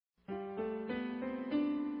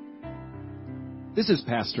This is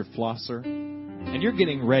Pastor Flosser, and you're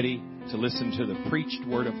getting ready to listen to the preached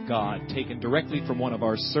Word of God taken directly from one of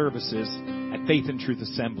our services at Faith and Truth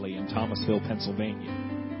Assembly in Thomasville,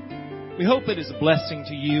 Pennsylvania. We hope it is a blessing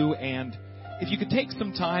to you, and if you could take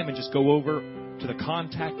some time and just go over to the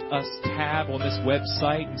Contact Us tab on this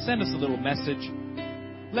website and send us a little message.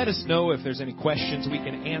 Let us know if there's any questions we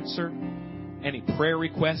can answer, any prayer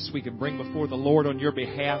requests we can bring before the Lord on your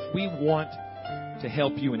behalf. We want to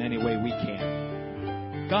help you in any way we can.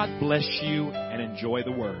 God bless you and enjoy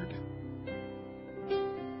the Word.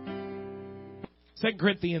 2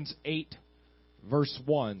 Corinthians 8, verse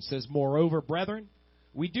 1 says, "Moreover, brethren,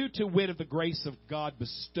 we do to wit of the grace of God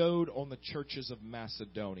bestowed on the churches of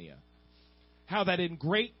Macedonia, how that in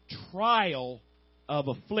great trial of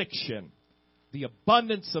affliction, the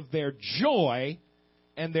abundance of their joy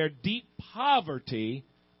and their deep poverty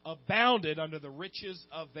abounded under the riches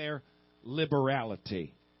of their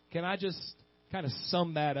liberality." Can I just kind of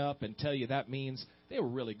sum that up and tell you that means they were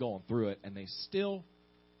really going through it and they still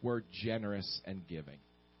were generous and giving.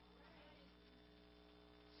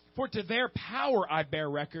 "For to their power I bear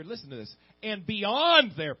record," listen to this, "and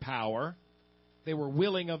beyond their power they were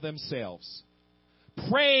willing of themselves,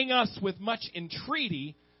 praying us with much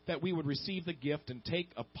entreaty that we would receive the gift and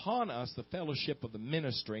take upon us the fellowship of the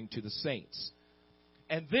ministering to the saints.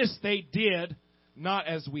 And this they did, not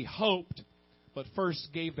as we hoped, but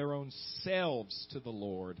first gave their own selves to the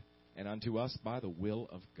Lord and unto us by the will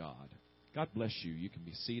of God." God bless you. You can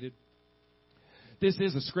be seated. This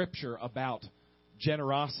is a scripture about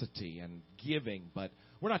generosity and giving, but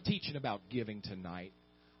we're not teaching about giving tonight.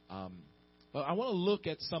 But I want to look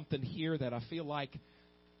at something here that I feel like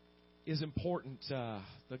is important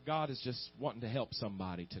that God is just wanting to help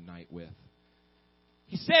somebody tonight with.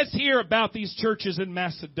 He says here about these churches in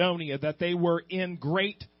Macedonia that they were in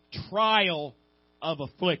great trial of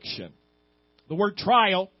affliction. The word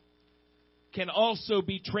trial can also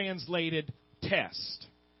be translated test.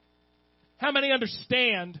 How many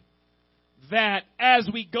understand that as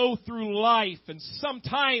we go through life, and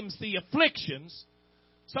sometimes the afflictions,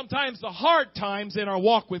 sometimes the hard times in our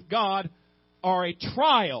walk with God are a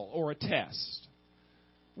trial or a test?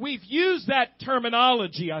 We've used that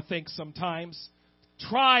terminology, I think, sometimes.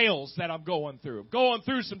 Trials that I'm going through. Going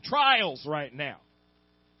through some trials right now.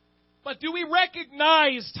 But do we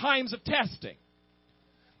recognize times of testing?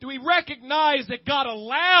 Do we recognize that God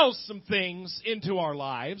allows some things into our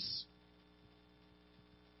lives?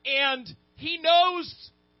 And He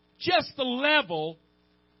knows just the level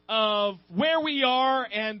of where we are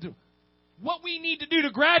and what we need to do to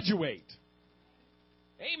graduate.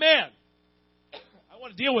 Amen. I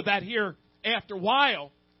want to deal with that here after a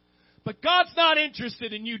while. But God's not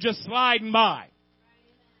interested in you just sliding by.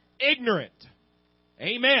 Ignorant.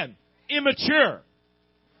 Amen. Immature.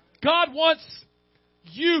 God wants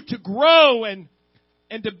you to grow and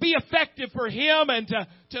to be effective for Him and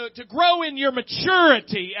to grow in your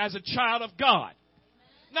maturity as a child of God.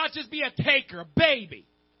 Not just be a taker, a baby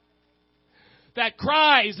that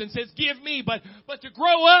cries and says, "Give me," but to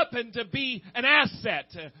grow up and to be an asset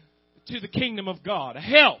to the kingdom of God, a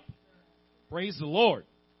help. Praise the Lord.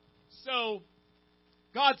 So,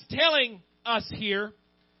 God's telling us here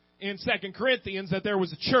in 2 Corinthians that there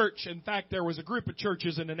was a church, in fact, there was a group of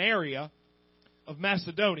churches in an area of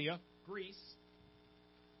Macedonia, Greece,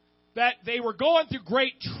 that they were going through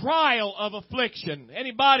great trial of affliction.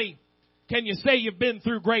 Anybody, can you say you've been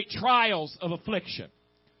through great trials of affliction?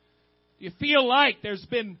 You feel like there's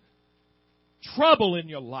been trouble in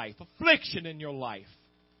your life, affliction in your life.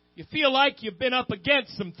 You feel like you've been up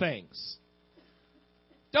against some things.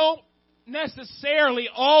 Don't necessarily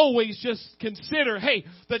always just consider, "Hey,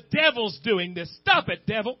 the devil's doing this." Stop it,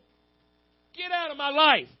 devil. Get out of my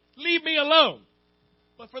life. Leave me alone.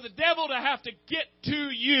 But for the devil to have to get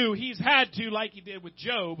to you, he's had to, like he did with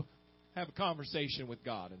Job, have a conversation with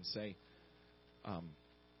God and say,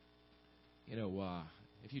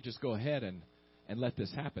 if you just go ahead and let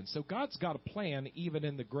this happen. So God's got a plan even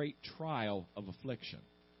in the great trial of affliction.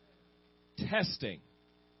 Testing.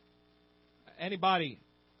 Anybody,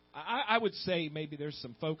 I would say maybe there's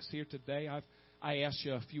some folks here today. I asked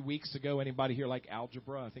you a few weeks ago, anybody here like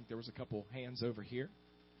algebra? I think there was a couple hands over here.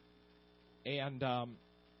 And,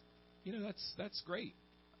 that's great.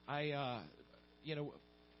 And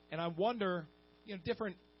I wonder,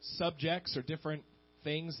 different subjects or different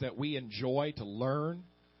things that we enjoy to learn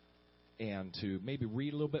and to maybe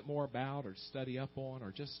read a little bit more about or study up on,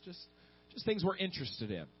 or just things we're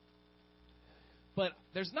interested in. But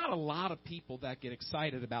there's not a lot of people that get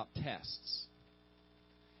excited about tests.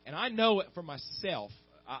 And I know it for myself.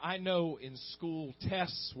 I know in school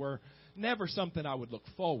tests were never something I would look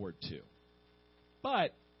forward to.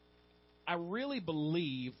 But I really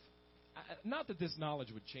believe, not that this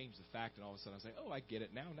knowledge would change the fact and all of a sudden I say, oh, I get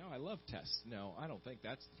it now. Now I love tests. No, I don't think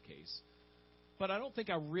that's the case. But I don't think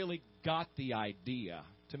I really got the idea.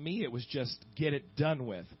 To me, it was just get it done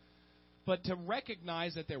with. But to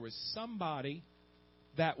recognize that there was somebody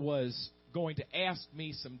that was going to ask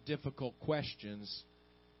me some difficult questions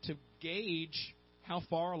to gauge how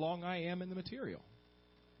far along I am in the material.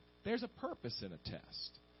 There's a purpose in a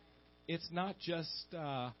test. It's not just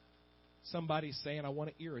somebody saying, I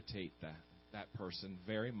want to irritate that person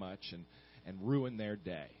very much and ruin their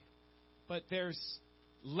day. But there's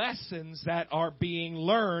lessons that are being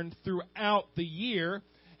learned throughout the year,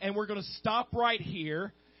 and we're going to stop right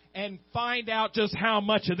here and find out just how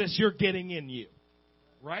much of this you're getting in you.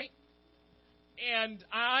 Right? And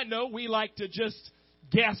I know we like to just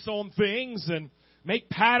guess on things and make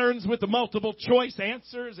patterns with the multiple choice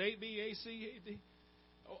answers, A, B, A, C, A, D.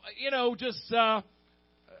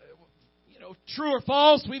 True or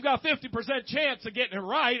false, we've got 50% chance of getting it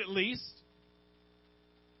right at least.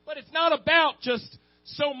 But it's not about just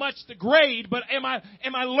so much the grade, but am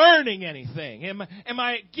I learning anything? Am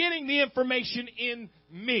I getting the information in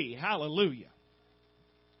me? Hallelujah.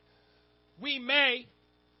 We may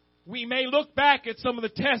look back at some of the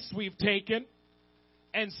tests we've taken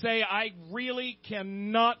and say, I really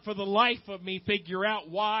cannot for the life of me figure out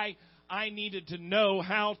why I needed to know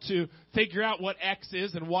how to figure out what X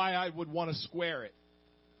is and why I would want to square it.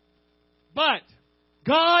 But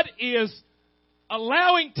God is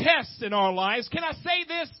allowing tests in our lives. Can I say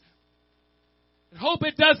this? I hope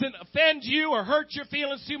it doesn't offend you or hurt your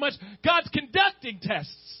feelings too much. God's conducting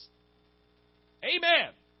tests. Amen.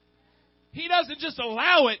 He doesn't just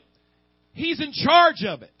allow it. He's in charge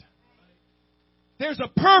of it. There's a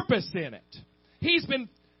purpose in it. He's been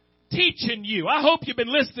teaching you. I hope you've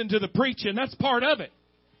been listening to the preaching. That's part of it.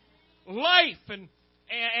 Life and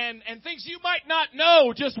things you might not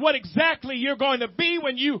know just what exactly you're going to be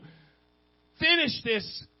when you finish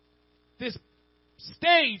this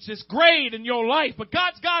stage, this grade in your life. But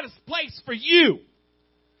God's got His place for you.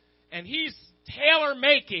 And He's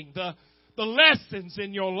tailor-making the lessons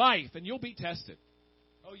in your life. And you'll be tested.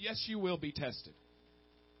 Oh, yes, you will be tested.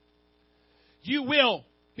 You will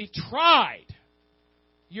be tried.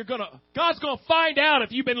 God's going to find out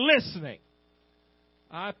if you've been listening.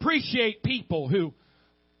 I appreciate people who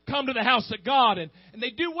come to the house of God and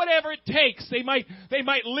they do whatever it takes. They might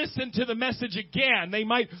listen to the message again. They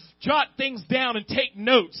might jot things down and take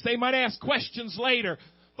notes. They might ask questions later.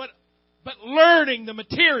 But learning the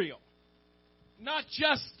material. Not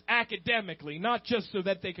just academically, not just so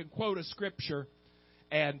that they can quote a scripture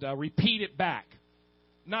and repeat it back.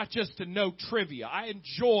 Not just to know trivia. I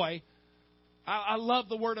love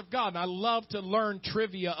the Word of God, and I love to learn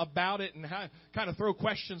trivia about it and kind of throw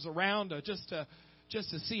questions around just to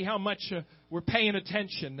see how much we're paying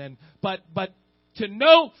attention. But to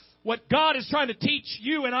know what God is trying to teach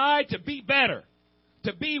you and I to be better,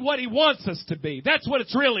 to be what He wants us to be. That's what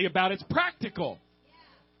it's really about. It's practical.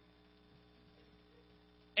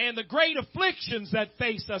 And the great afflictions that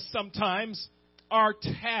face us sometimes are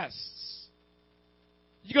tests.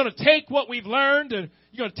 You're going to take what we've learned and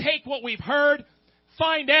you're going to take what we've heard.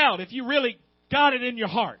 Find out if you really got it in your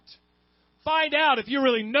heart. Find out if you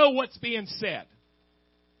really know what's being said.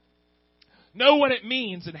 Know what it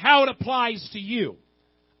means and how it applies to you.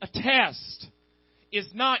 A test is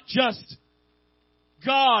not just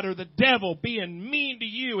God or the devil being mean to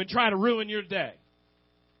you and trying to ruin your day.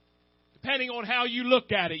 Depending on how you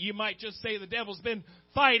look at it, you might just say the devil's been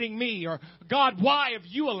fighting me, or God, why have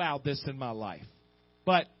you allowed this in my life?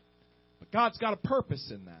 But God's got a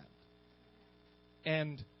purpose in that.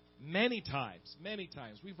 And many times,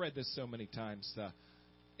 we've read this so many times,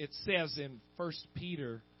 it says in 1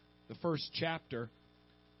 Peter, the first chapter,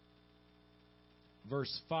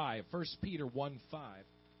 verse 5, 1 Peter 1:5, it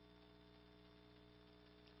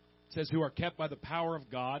says, who are kept by the power of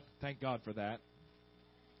God. Thank God for that.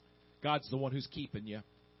 God's the one who's keeping you.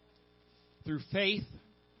 Through faith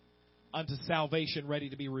unto salvation, ready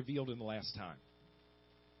to be revealed in the last time.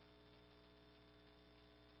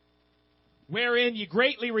 Wherein ye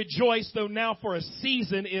greatly rejoice, though now for a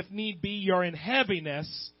season, if need be, you're in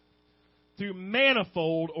heaviness, through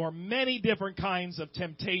manifold or many different kinds of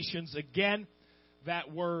temptations. Again,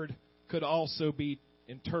 that word could also be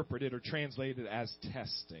interpreted or translated as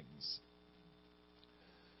testings.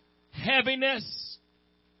 Heaviness,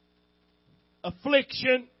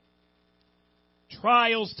 affliction,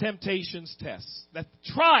 trials, temptations, tests. That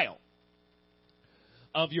trial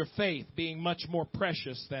of your faith being much more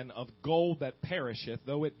precious than of gold that perisheth,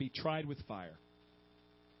 though it be tried with fire.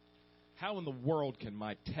 How in the world can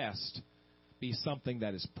my test be something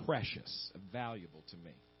that is precious and valuable to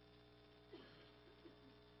me.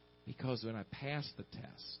 Because when I pass the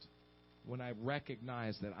test, when I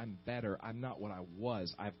recognize that I'm better, I'm not what I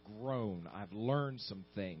was, I've grown, I've learned some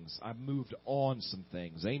things, I've moved on some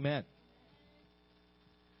things. Amen.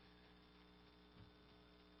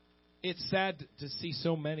 It's sad to see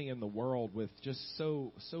so many in the world with just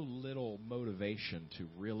so little motivation to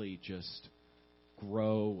really just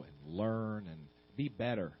grow and learn and be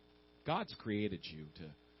better. God's created you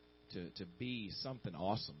to be something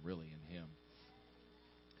awesome, really, in Him.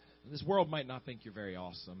 This world might not think you're very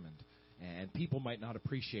awesome, and people might not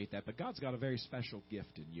appreciate that, but God's got a very special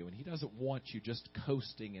gift in you, and He doesn't want you just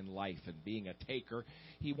coasting in life and being a taker.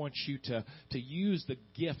 He wants you to use the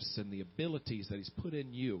gifts and the abilities that He's put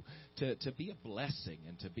in you to be a blessing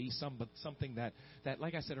and to be something that,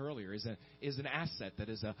 like I said earlier, is an asset, that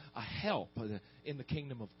is a help in the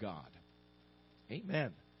kingdom of God.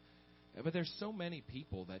 Amen. But there's so many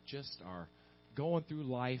people that just are going through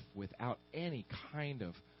life without any kind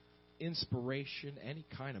of inspiration, any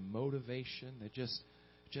kind of motivation. They just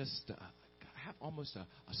have almost a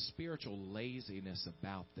spiritual laziness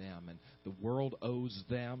about them, and the world owes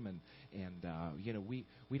them, and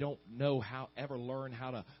we don't know learn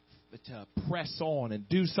how to press on and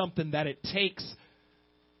do something that it takes.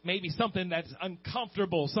 Maybe something that's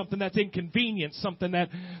uncomfortable, something that's inconvenient, something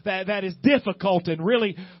that is difficult, and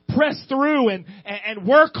really press through and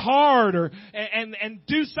work hard and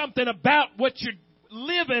do something about what you're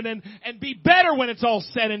living and be better when it's all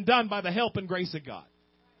said and done by the help and grace of God.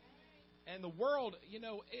 And the world,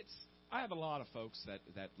 I have a lot of folks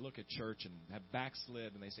that look at church and have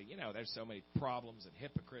backslid, and they say, there's so many problems and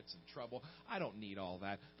hypocrites and trouble. I don't need all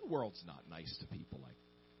that. The world's not nice to people like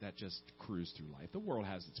that just cruise through life. The world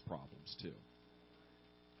has its problems too.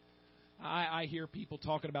 I hear people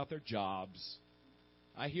talking about their jobs.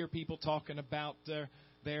 I hear people talking about the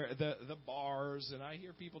bars, and I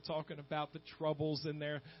hear people talking about the troubles in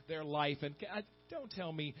their life. And don't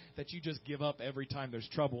tell me that you just give up every time there's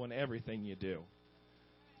trouble in everything you do.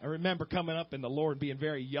 I remember coming up in the Lord, being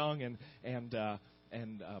very young, and a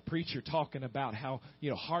preacher talking about how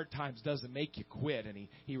hard times doesn't make you quit, and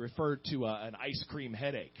he referred to an ice cream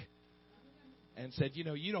headache, and said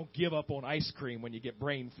you don't give up on ice cream when you get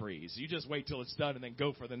brain freeze. You just wait till it's done and then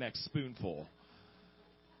go for the next spoonful.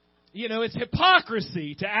 It's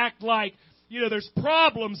hypocrisy to act like there's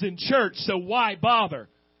problems in church, so why bother?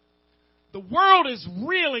 The world is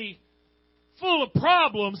really full of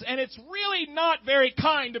problems, and it's really not very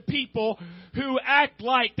kind to people who act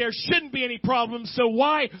like there shouldn't be any problems, so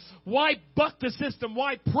why buck the system?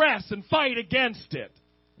 Why press and fight against it?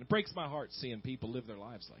 And it breaks my heart seeing people live their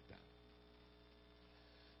lives like that.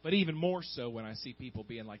 But even more so when I see people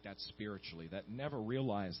being like that spiritually, that never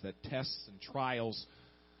realize that tests and trials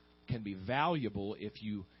can be valuable if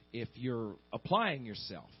you're applying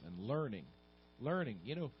yourself and learning.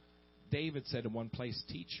 David said in one place,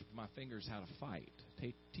 teach my fingers how to fight.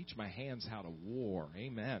 Teach my hands how to war.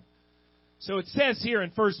 Amen. So it says here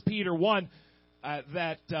in 1 Peter 1,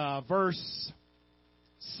 verse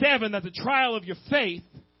 7, that the trial of your faith,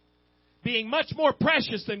 being much more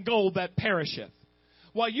precious than gold that perisheth.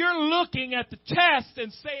 While you're looking at the test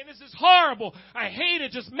and saying, this is horrible, I hate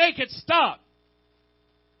it, just make it stop.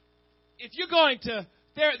 If you're going to,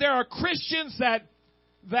 there are Christians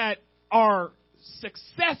that are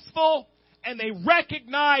successful, and they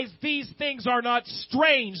recognize these things are not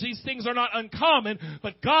strange, these things are not uncommon,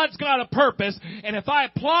 but God's got a purpose, and if I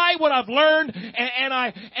apply what I've learned and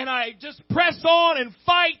I just press on and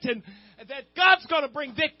fight, and that God's going to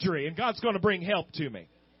bring victory and God's going to bring help to me.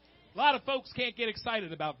 A lot of folks can't get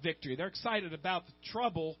excited about victory. They're excited about the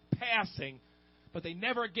trouble passing, but they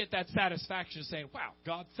never get that satisfaction saying, wow,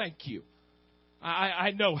 God, thank you. I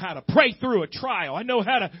know how to pray through a trial. I know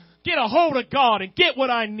how to get a hold of God and get what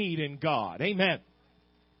I need in God. Amen.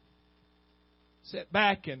 Sit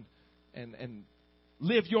back and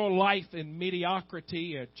live your life in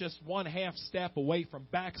mediocrity, just one half step away from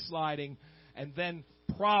backsliding, and then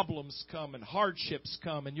problems come and hardships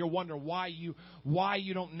come, and you're wondering why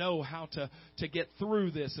you don't know how to get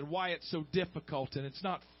through this, and why it's so difficult, and it's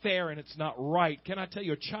not fair, and it's not right. Can I tell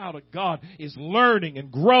you, a child of God is learning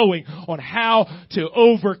and growing on how to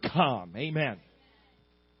overcome. Amen.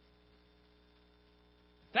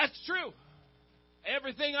 That's true.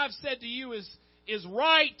 Everything I've said to you is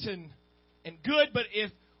right and good, but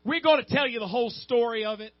if we're going to tell you the whole story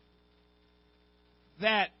of it,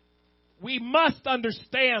 that we must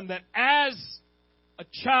understand that as a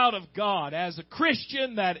child of God, as a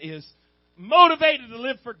Christian that is motivated to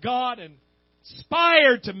live for God and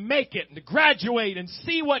inspired to make it and to graduate and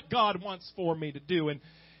see what God wants for me to do, and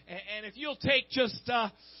And if you'll take just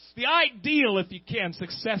the ideal, if you can,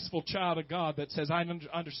 successful child of God that says, I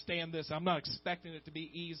understand this, I'm not expecting it to be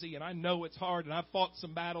easy, and I know it's hard, and I've fought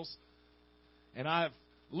some battles, and I've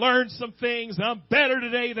learned some things, and I'm better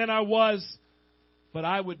today than I was, but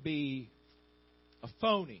I would be a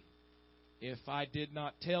phony if I did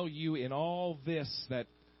not tell you in all this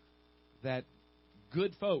that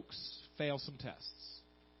good folks fail some tests.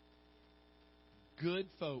 Good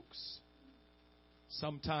folks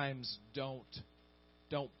sometimes don't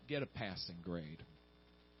get a passing grade.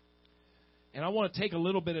 And I want to take a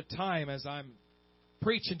little bit of time as I'm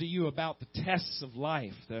preaching to you about the tests of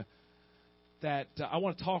life. I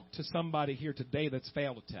want to talk to somebody here today that's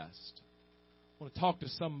failed a test. I want to talk to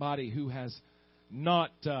somebody who has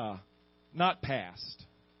not passed.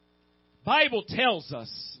 Bible tells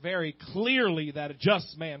us very clearly that a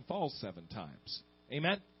just man falls 7 times.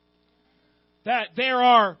 Amen? That there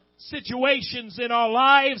are situations in our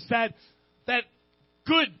lives that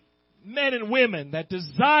good men and women that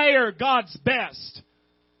desire God's best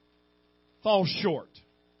fall short.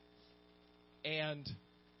 And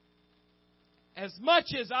as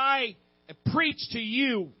much as I preach to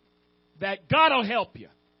you that God will help you,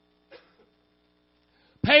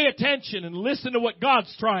 pay attention and listen to what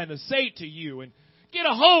God's trying to say to you and get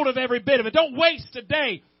a hold of every bit of it. Don't waste a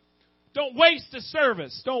day. Don't waste a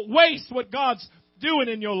service. Don't waste what God's doing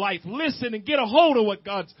in your life. Listen and get a hold of what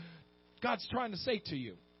God's trying to say to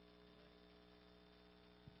you.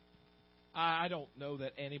 I don't know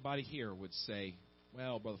that anybody here would say,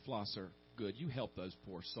 well, Brother Flosser, good, you help those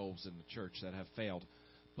poor souls in the church that have failed.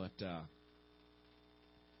 But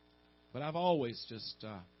I've always just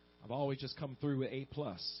come through with A+.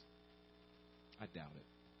 I doubt it.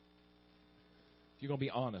 If you're going to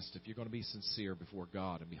be honest, if you're going to be sincere before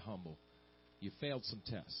God and be humble, you failed some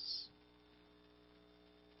tests.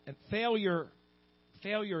 And failure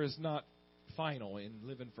is not final in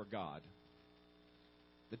living for God.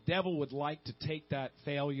 The devil would like to take that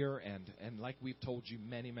failure and like we've told you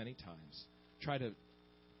many, many times, try to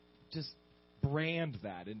just brand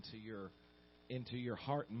that into your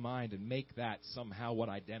heart and mind and make that somehow what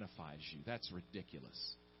identifies you. That's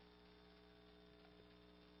ridiculous.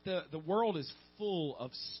 The world is full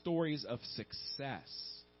of stories of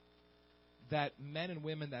success that men and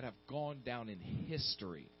women that have gone down in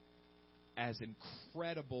history as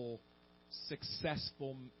incredible,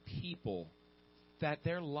 successful people, that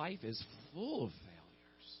their life is full of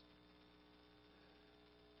failures.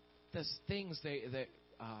 There's things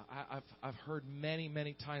I've heard many,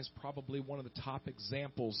 many times. Probably one of the top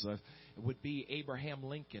examples would be Abraham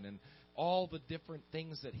Lincoln and all the different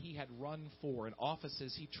things that he had run for and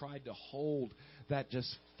offices he tried to hold that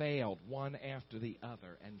just failed one after the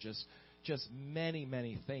other, and just many,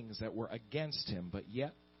 many things that were against him. But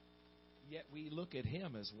yet we look at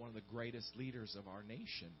him as one of the greatest leaders of our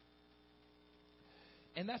nation.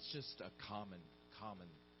 And that's just a common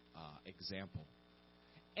example.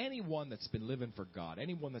 Anyone that's been living for God,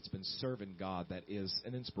 anyone that's been serving God, that is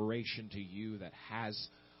an inspiration to you, that has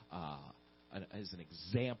as an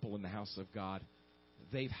example in the house of God,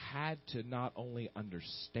 they've had to not only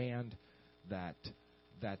understand that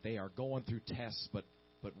they are going through tests, but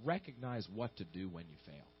recognize what to do when you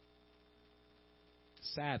fail.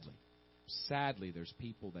 Sadly, there's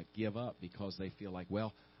people that give up because they feel like,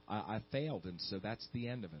 well, I failed, and so that's the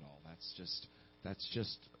end of it all. That's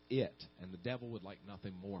just it. And the devil would like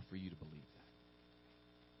nothing more for you to believe that.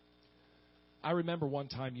 I remember one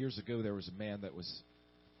time years ago, there was a man that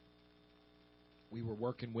we were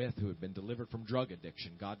working with who had been delivered from drug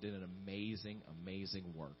addiction. God did an amazing,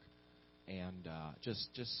 amazing work. And just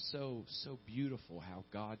so beautiful how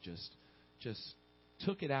God just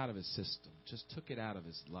took it out of his system, just took it out of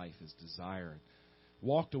his life, his desire,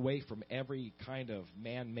 walked away from every kind of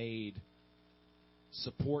man-made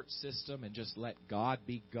support system and just let God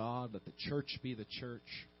be God, let the church be the church.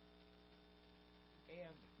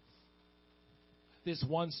 And this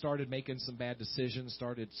one started making some bad decisions,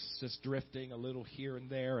 started just drifting a little here and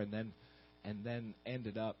there, and then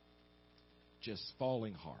ended up just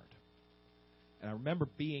falling hard. And I remember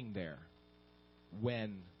being there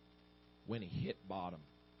when he hit bottom.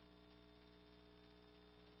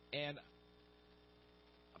 And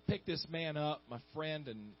I picked this man up, my friend,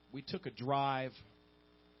 and we took a drive.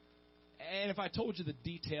 And if I told you the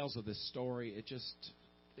details of this story,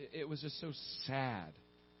 it was just so sad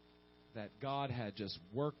that God had just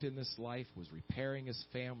worked in this life, was repairing his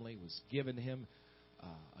family, was giving him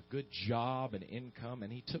a good job and income,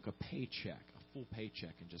 and he took a full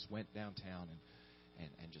paycheck, and just went downtown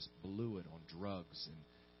and just blew it on drugs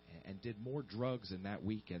and did more drugs in that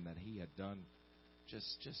weekend than he had done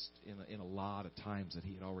just in a lot of times that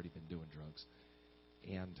he had already been doing drugs.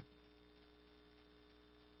 And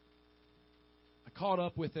I caught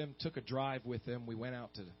up with him, took a drive with him. We went out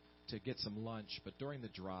to get some lunch. But during the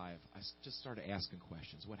drive, I just started asking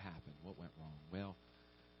questions. What happened? What went wrong? Well,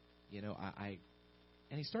 you know,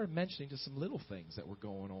 and he started mentioning just some little things that were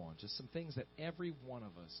going on, just some things that every one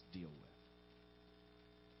of us deal with.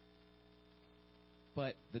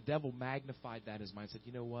 But the devil magnified that in his mind, said,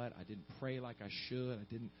 you know what, I didn't pray like I should. I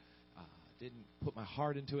didn't put my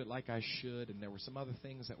heart into it like I should. And there were some other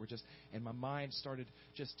things that were just, and my mind started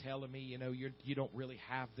just telling me, you know, you don't really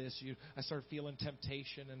have this. I started feeling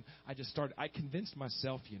temptation, and I convinced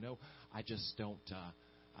myself, you know, I just don't,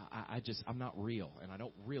 I'm not real, and I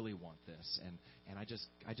don't really want this. And I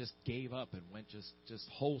just gave up and went just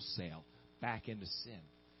wholesale back into sin.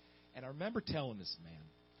 And I remember telling this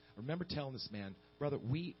man, brother,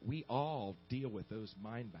 we all deal with those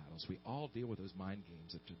mind battles. We all deal with those mind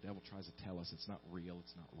games that the devil tries to tell us it's not real,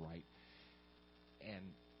 it's not right.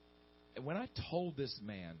 And when I told this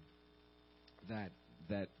man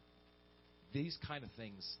that these kind of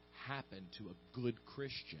things happen to a good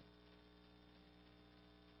Christian,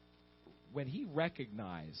 when he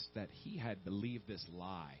recognized that he had believed this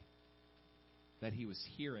lie that he was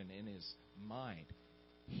hearing in his mind,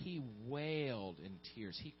 he wailed in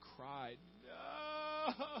tears. He cried,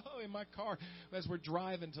 no, in my car as we're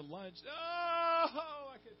driving to lunch. No,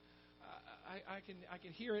 I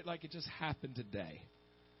can hear it like it just happened today.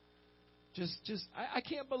 I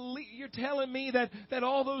can't believe you're telling me that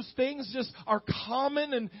all those things just are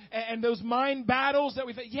common and those mind battles that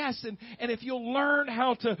we face. Yes, and if you'll learn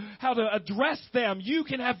how to address them, you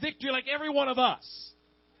can have victory like every one of us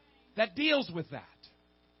that deals with that.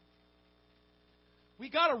 We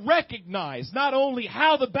got to recognize not only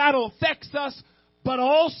how the battle affects us, but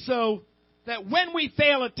also that when we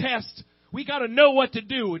fail a test, we got to know what to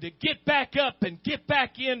do to get back up and get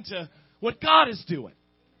back into what God is doing.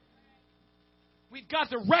 We've got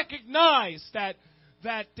to recognize that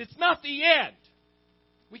it's not the end.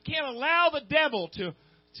 We can't allow the devil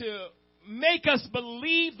to make us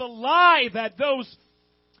believe the lie that those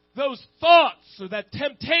thoughts or that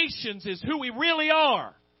temptations is who we really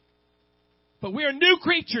are. But we are new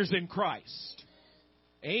creatures in Christ.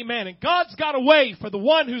 Amen. And God's got a way for the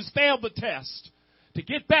one who's failed the test to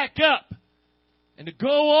get back up and to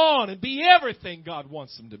go on and be everything God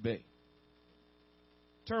wants them to be.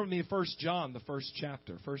 Turn with me to 1 John, the first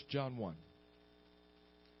chapter, 1 John 1.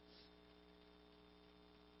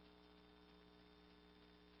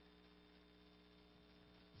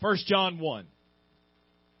 1 John 1.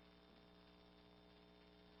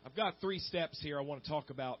 I've got 3 steps here I want to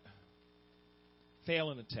talk about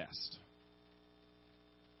failing a test.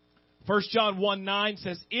 1 John 1:9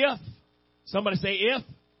 says, if. Somebody say if.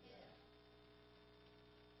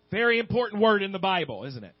 Very important word in the Bible,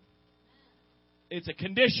 isn't it? It's a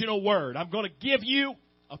conditional word. I'm going to give you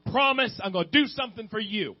a promise. I'm going to do something for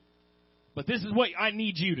you. But this is what I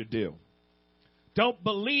need you to do. Don't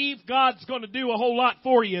believe God's going to do a whole lot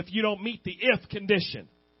for you if you don't meet the if condition.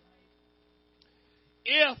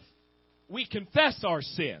 If we confess our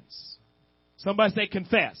sins. Somebody say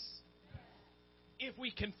confess. If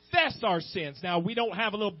we confess our sins. Now, we don't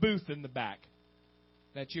have a little booth in the back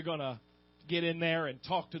that you're going to get in there and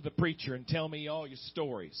talk to the preacher and tell me all your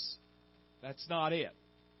stories. That's not it.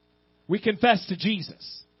 We confess to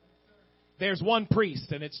Jesus. There's one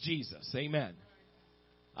priest, and it's Jesus. Amen.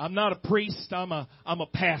 I'm not a priest. I'm a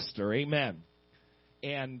pastor. Amen.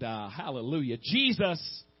 And hallelujah.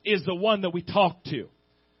 Jesus is the one that we talk to.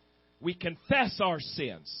 We confess our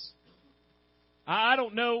sins. I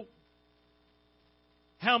don't know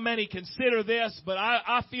how many consider this, but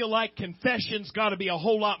I feel like confession's got to be a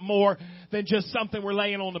whole lot more than just something we're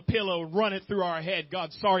laying on the pillow and run it through our head.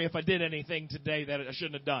 God, sorry if I did anything today that I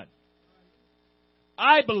shouldn't have done.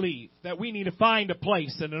 I believe that we need to find a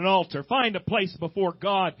place and an altar, find a place before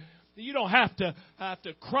God. You don't have to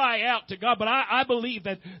cry out to God, but I believe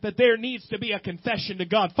that there needs to be a confession to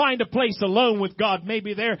God. Find a place alone with God,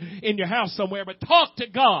 maybe there in your house somewhere, but talk to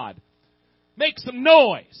God. Make some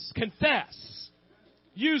noise. Confess.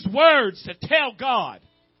 Use words to tell God.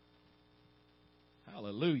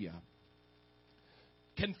 Hallelujah.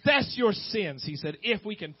 Confess your sins, he said, if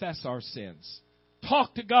we confess our sins.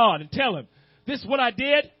 Talk to God and tell him, this is what I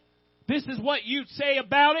did. This is what you say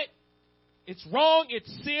about it. It's wrong.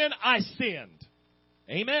 It's sin. I sinned.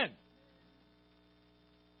 Amen.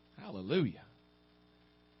 Hallelujah.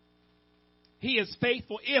 He is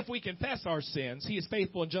faithful. If we confess our sins, he is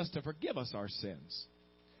faithful and just to forgive us our sins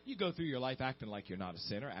You go through your life acting like you're not a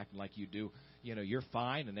sinner, acting like you do, you're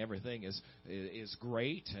fine and everything is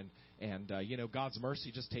great, and God's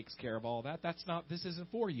mercy just takes care of all that. This isn't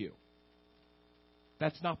for you.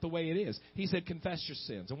 That's not the way it is. He said, confess your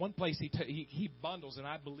sins. In one place, he bundles, and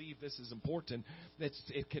I believe this is important,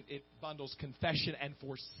 it bundles confession and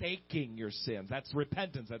forsaking your sins. That's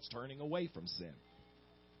repentance. That's turning away from sin.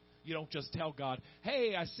 You don't just tell God,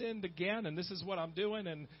 hey, I sinned again, and this is what I'm doing,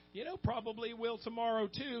 and, probably will tomorrow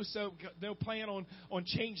too, so no plan on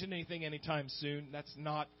changing anything anytime soon. That's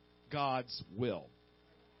not God's will.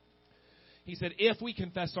 He said, if we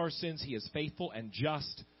confess our sins, He is faithful and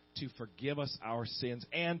just to forgive us our sins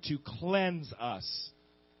and to cleanse us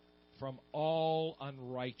from all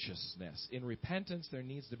unrighteousness. In repentance, there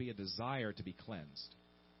needs to be a desire to be cleansed.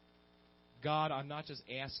 God, I'm not just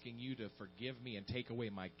asking you to forgive me and take away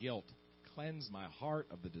my guilt. Cleanse my heart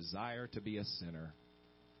of the desire to be a sinner.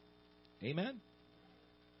 Amen?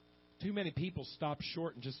 Too many people stop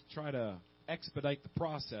short and just try to expedite the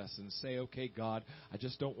process and say, okay, God, I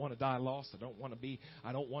just don't want to die lost. I don't want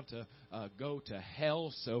to go to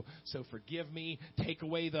hell. So forgive me. Take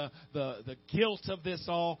away the guilt of this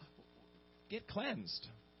all. Get cleansed.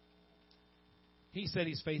 He said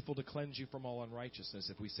He's faithful to cleanse you from all unrighteousness.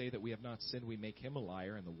 If we say that we have not sinned, we make Him a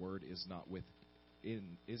liar, and the word is not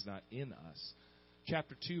in us.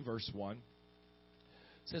 Chapter 2, verse 1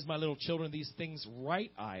 says, my little children, these things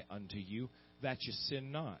write I unto you, that you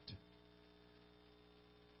sin not.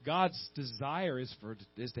 God's desire is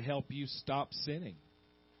to help you stop sinning.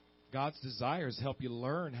 God's desire is to help you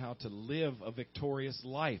learn how to live a victorious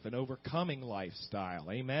life, an overcoming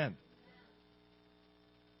lifestyle. Amen.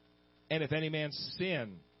 And if any man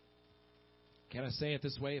sin, can I say it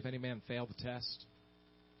this way? If any man fail the test?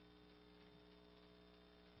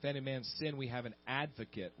 If any man sin, we have an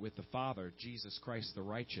advocate with the Father, Jesus Christ the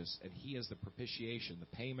righteous, and He is the propitiation,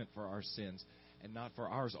 the payment for our sins, and not for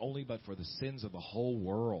ours only, but for the sins of the whole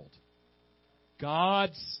world.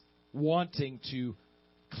 God's wanting to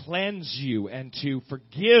cleanse you and to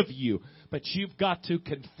forgive you, but you've got to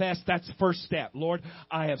confess. That's the first step. Lord,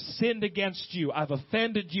 I have sinned against you. I've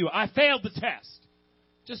offended you. I failed the test.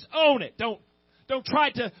 Just own it. Don't try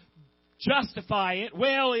to justify it.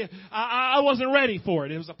 Well, I wasn't ready for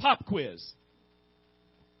it. It was a pop quiz.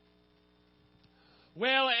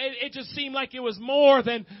 Well, it just seemed like it was more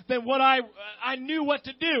than what I knew what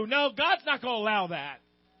to do. No, God's not going to allow that.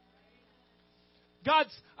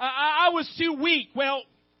 I was too weak. Well,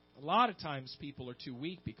 a lot of times people are too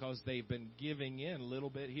weak because they've been giving in a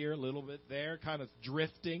little bit here, a little bit there, kind of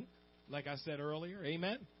drifting, like I said earlier.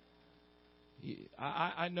 Amen?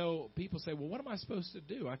 I know people say, well, what am I supposed to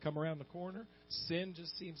do? I come around the corner, sin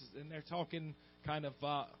just seems, and they're talking kind of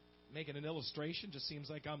making an illustration, just seems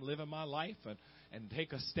like I'm living my life and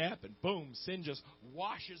take a step, and boom, sin just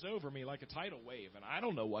washes over me like a tidal wave, and I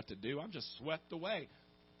don't know what to do. I'm just swept away.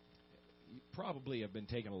 You probably have been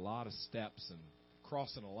taking a lot of steps and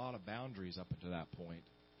crossing a lot of boundaries up until that point.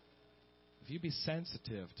 If you be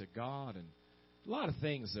sensitive to God and a lot of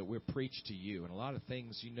things that we're preached to you and a lot of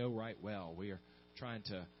things you know right well, we are trying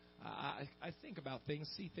to, I think about things,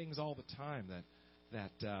 see things all the time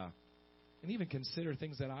that and even consider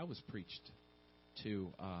things that I was preached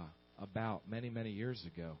to about many, many years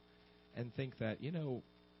ago and think that,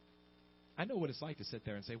 I know what it's like to sit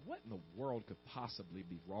there and say, what in the world could possibly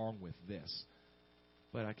be wrong with this?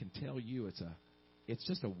 But I can tell you it's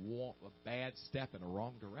just a bad step in a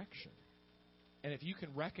wrong direction. And if you can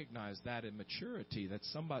recognize that in maturity, that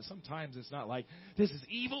sometimes it's not like, this is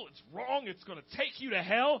evil, it's wrong, it's going to take you to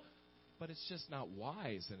hell, but it's just not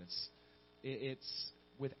wise, and it's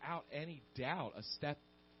without any doubt a step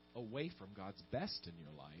away from God's best in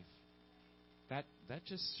your life. That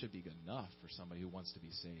just should be good enough for somebody who wants to be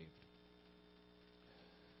saved.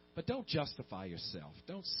 But don't justify yourself.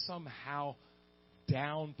 Don't somehow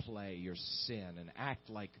downplay your sin and act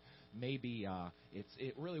like maybe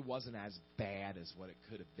it really wasn't as bad as what it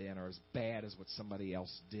could have been, or as bad as what somebody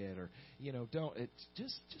else did, or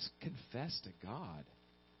just confess to God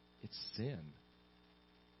it's sin.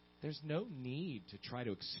 There's no need to try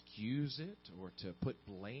to excuse it or to put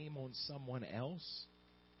blame on someone else.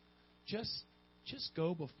 Just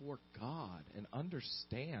go before God and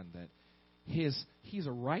understand that He's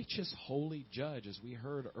a righteous, holy judge, as we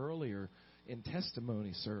heard earlier in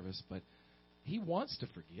testimony service, but He wants to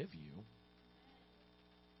forgive you.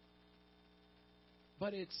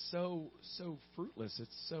 But it's so fruitless.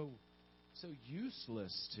 It's so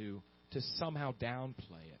useless to somehow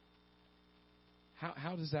downplay it.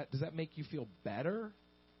 How does that make you feel better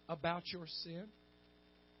about your sin?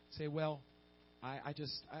 Say, well, I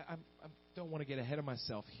don't want to get ahead of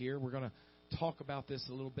myself here. We're going to talk about this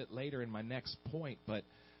a little bit later in my next point, but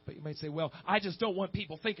you might say, well, I just don't want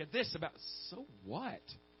people thinking this about. So what?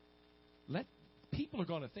 People are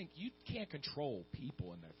going to think. You can't control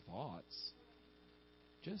people and their thoughts.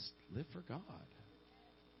 Just live for God.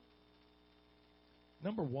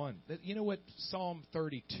 Number one, you know what? Psalm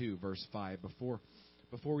 32, verse 5,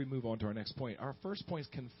 before we move on to our next point, our first point is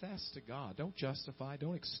confess to God. Don't justify,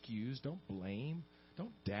 don't excuse, don't blame,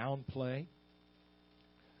 don't downplay.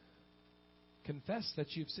 Confess that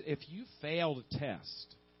if you failed a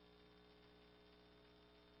test,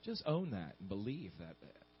 just own that and believe that.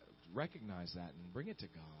 Recognize that and bring it to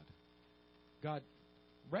God.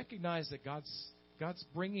 Recognize that God's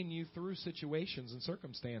bringing you through situations and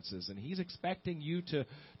circumstances, and He's expecting you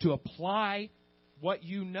to apply what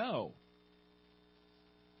you know.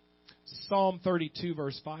 Psalm 32,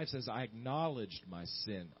 verse 5 says, I acknowledged my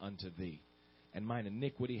sin unto Thee, and mine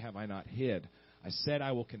iniquity have I not hid. I said,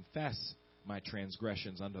 I will confess my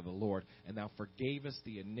transgressions unto the Lord, and Thou forgavest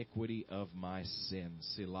the iniquity of my sin.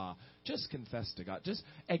 Selah. Just confess to God. Just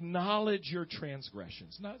acknowledge your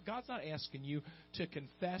transgressions. God's not asking you to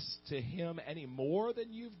confess to Him any more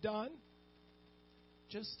than you've done.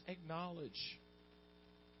 Just acknowledge.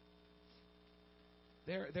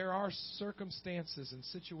 There are circumstances and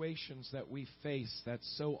situations that we face that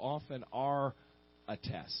so often are a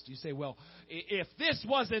test. You say, well, if this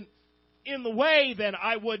wasn't in the way, then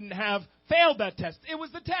I wouldn't have failed that test. It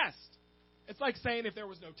was the test. It's like saying if there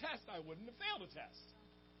was no test, I wouldn't have failed a test.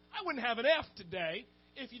 I wouldn't have an F today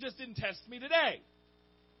if you just didn't test me today.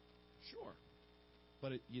 Sure.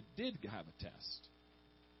 But you did have a test.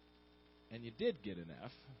 And you did get an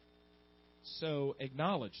F. So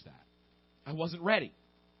acknowledge that. I wasn't ready.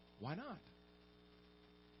 Why not?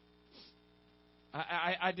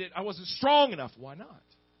 I wasn't strong enough. Why not?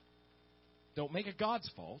 Don't make it God's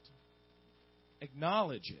fault.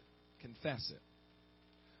 Acknowledge it. Confess it.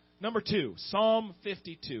 Number 2, Psalm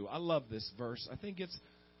 52. I love this verse. I think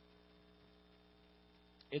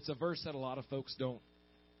it's a verse that a lot of folks don't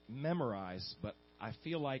memorize, but I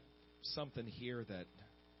feel like something here that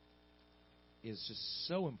is just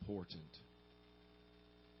so important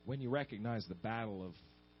when you recognize the battle of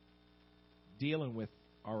dealing with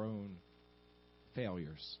our own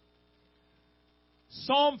failures.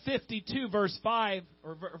 Psalm 52, verse 5,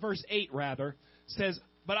 or verse 8 rather, says,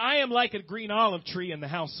 But I am like a green olive tree in the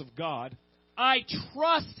house of God. I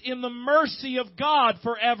trust in the mercy of God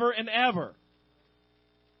forever and ever.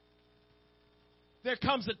 There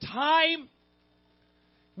comes a time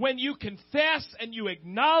when you confess and you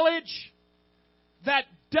acknowledge that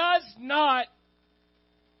does not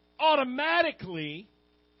automatically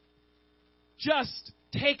just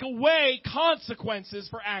take away consequences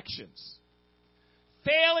for actions.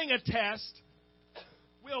 Failing a test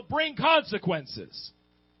will bring consequences.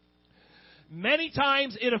 Many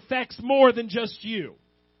times it affects more than just you.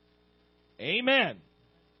 Amen.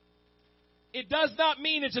 It does not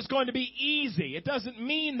mean it's just going to be easy. It doesn't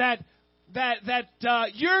mean that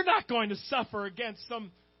you're not going to suffer against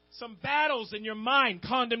some battles in your mind,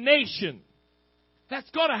 condemnation. That's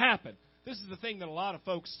going to happen. This is the thing that a lot of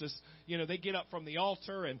folks just, they get up from the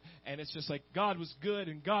altar and it's just like God was good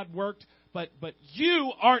and God worked, but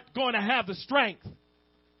you aren't going to have the strength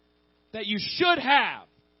that you should have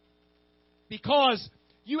because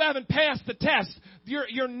you haven't passed the test.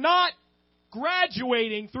 You're not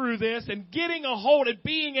graduating through this and getting a hold and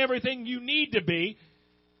being everything you need to be,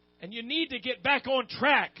 and you need to get back on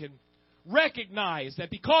track and recognize that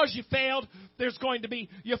because you failed, there's going to be,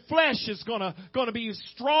 your flesh is going to be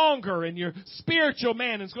stronger and your spiritual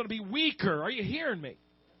man is going to be weaker. Are you hearing me?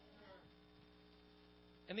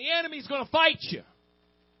 And the enemy's going to fight you.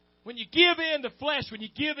 When you give in to flesh, when you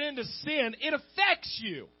give in to sin, it affects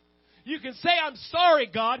you. You can say, I'm sorry,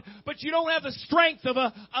 God, but you don't have the strength of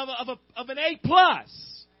an A+.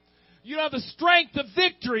 You don't have the strength of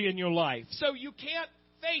victory in your life. So you can't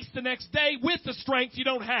face the next day with the strength you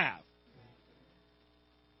don't have.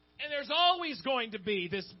 And there's always going to be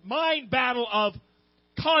this mind battle of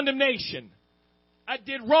condemnation. I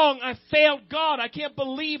did wrong. I failed God. I can't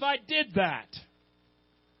believe I did that.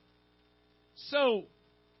 So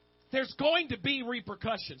there's going to be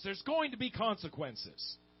repercussions. There's going to be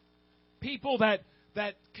consequences. People that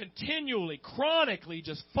continually, chronically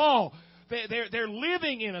just fall. They're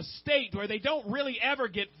living in a state where they don't really ever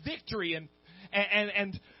get victory and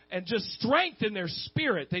just strength in their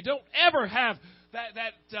spirit. They don't ever have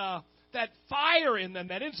that fire in them,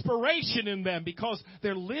 that inspiration in them, because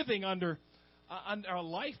they're living under a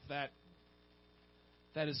life that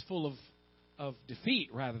is full of defeat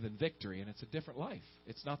rather than victory, and it's a different life.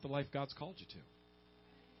 It's not the life God's called you to.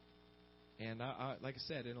 And like I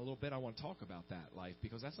said, in a little bit I want to talk about that life,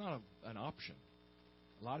 because that's not an option.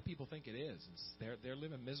 A lot of people think it is. They're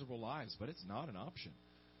living miserable lives, but it's not an option.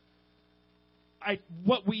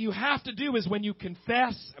 What you have to do is, when you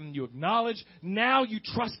confess and you acknowledge, now you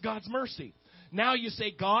trust God's mercy. Now you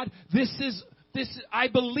say, God, I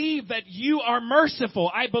believe that you are merciful.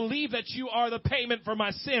 I believe that you are the payment for my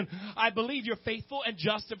sin. I believe you're faithful and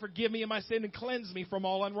just to forgive me of my sin and cleanse me from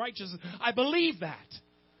all unrighteousness. I believe that.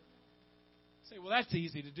 Say, well, that's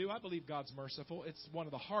easy to do. I believe God's merciful. It's one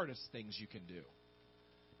of the hardest things you can do,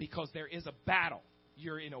 because there is a battle.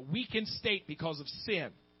 You're in a weakened state because of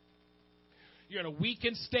sin. You're in a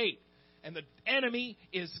weakened state, and the enemy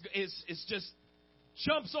is just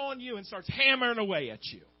jumps on you and starts hammering away at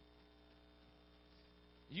you.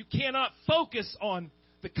 You cannot focus on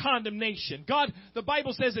the condemnation. God, the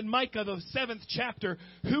Bible says in Micah, the 7th chapter,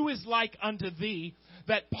 who is like unto thee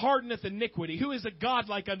that pardoneth iniquity? Who is a God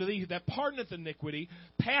like unto thee that pardoneth iniquity,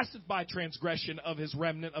 passeth by transgression of his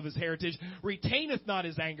remnant, of his heritage, retaineth not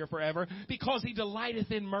his anger forever, because he delighteth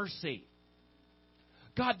in mercy.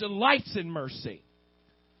 God delights in mercy.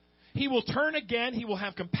 He will turn again. He will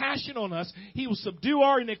have compassion on us. He will subdue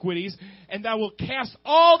our iniquities, and thou will cast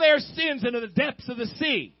all their sins into the depths of the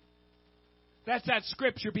sea. That's that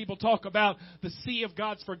scripture people talk about, the sea of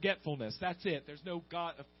God's forgetfulness. That's it. There's no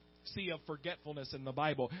sea of forgetfulness in the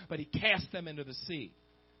Bible, but he cast them into the sea.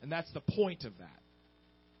 And that's the point of that.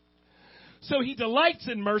 So he delights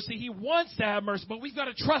in mercy. He wants to have mercy, but we've got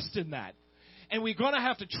to trust in that. And we're going to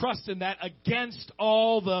have to trust in that against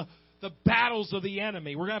all the battles of the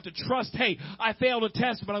enemy. We're going to have to trust, hey, I failed a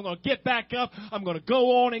test, but I'm going to get back up. I'm going to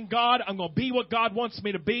go on in God. I'm going to be what God wants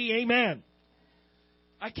me to be. Amen.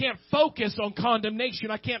 I can't focus on condemnation.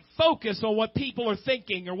 I can't focus on what people are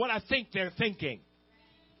thinking or what I think they're thinking.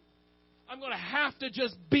 I'm going to have to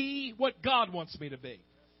just be what God wants me to be.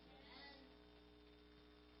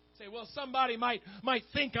 Say, well, somebody might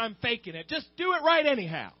think I'm faking it. Just do it right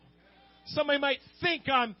anyhow. Somebody might think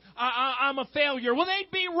I'm a failure. Well,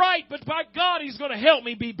 they'd be right, but by God, He's going to help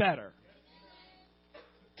me be better.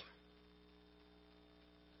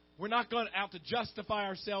 We're not going out to justify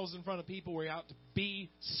ourselves in front of people. We're out to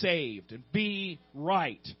be saved and be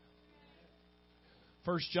right.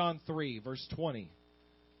 1 John 3, verse 20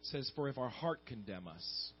 says, for if our heart condemn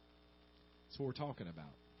us. That's what we're talking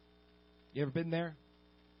about. You ever been there?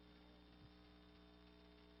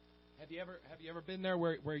 Have you ever been there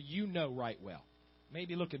where you know right well?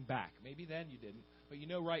 Maybe looking back. Maybe then you didn't. But you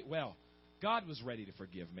know right well. God was ready to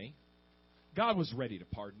forgive me. God was ready to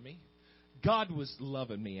pardon me. God was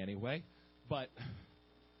loving me anyway. But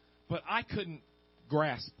I couldn't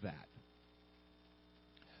grasp that.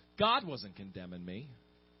 God wasn't condemning me.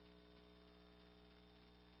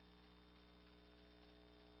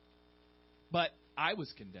 But I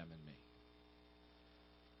was condemning me.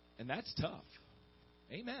 And that's tough.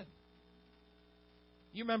 Amen.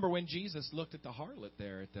 You remember when Jesus looked at the harlot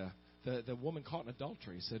there, at the woman caught in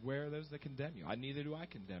adultery. He said, where are those that condemn you? Neither do I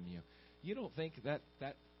condemn you. You don't think that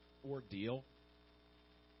ordeal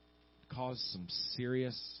caused some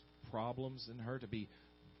serious problems in her, to be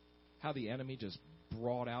how the enemy just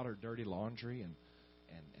brought out her dirty laundry and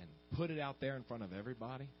put it out there in front of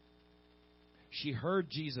everybody? She heard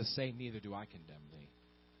Jesus say, neither do I condemn thee.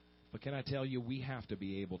 But can I tell you, we have to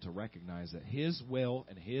be able to recognize that His will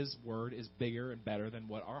and His word is bigger and better than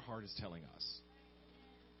what our heart is telling us.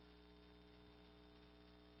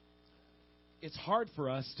 It's hard for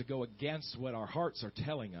us to go against what our hearts are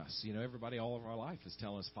telling us. You know, everybody all of our life is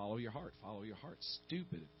telling us, follow your heart, follow your heart.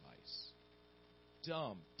 Stupid advice.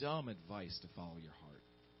 Dumb advice to follow your heart.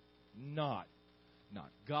 Not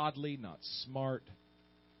godly, not smart.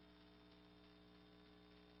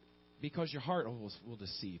 Because your heart will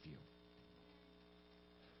deceive you.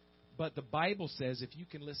 But the Bible says if you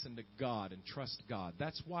can listen to God and trust God,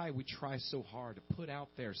 that's why we try so hard to put out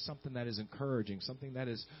there something that is encouraging, something that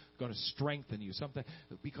is going to strengthen you, something,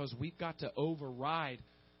 because we've got to override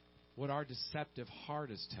what our deceptive heart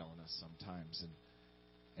is telling us sometimes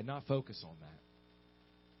and not focus on that.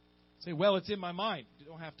 Say, well, it's in my mind. You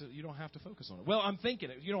don't have to focus on it. Well, I'm thinking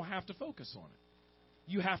it. You don't have to focus on it.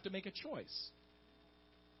 You have to make a choice.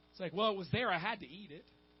 It's like, well, it was there. I had to eat it.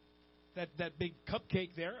 That big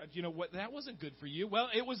cupcake there, you know what? That wasn't good for you. Well,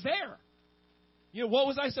 it was there. You know, what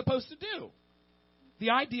was I supposed to do? The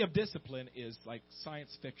idea of discipline is like science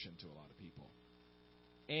fiction to a lot of people.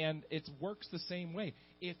 And it works the same way.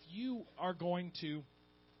 If you are going to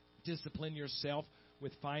discipline yourself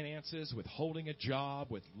with finances, with holding a job,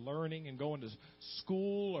 with learning and going to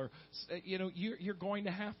school, or you're going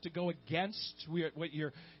to have to go against what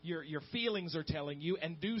your feelings are telling you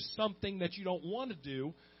and do something that you don't want to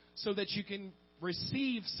do, so that you can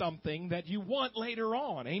receive something that you want later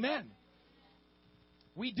on. Amen.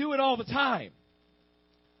 We do it all the time.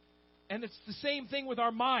 And it's the same thing with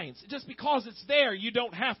our minds. Just because it's there, you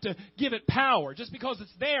don't have to give it power. Just because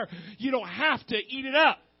it's there, you don't have to eat it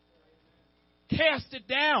up. Cast it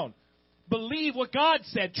down. Believe what God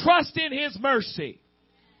said. Trust in His mercy.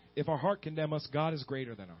 If our heart condemn us, God is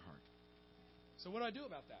greater than our heart. So what do I do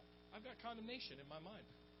about that? I've got condemnation in my mind.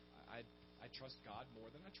 I trust God more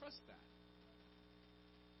than I trust that.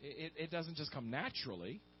 It doesn't just come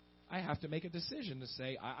naturally. I have to make a decision to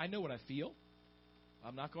say, I know what I feel.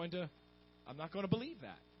 I'm not going to believe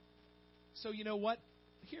that. So you know what?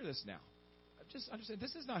 Hear this now. Just understand,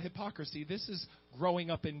 this is not hypocrisy. This is growing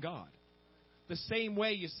up in God. The same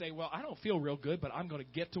way you say, well, I don't feel real good, but I'm going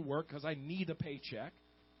to get to work because I need a paycheck.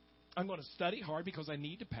 I'm going to study hard because I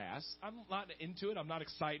need to pass. I'm not into it. I'm not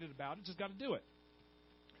excited about it. Just got to do it.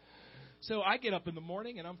 So I get up in the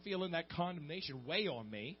morning and I'm feeling that condemnation weigh on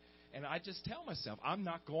me. And I just tell myself, I'm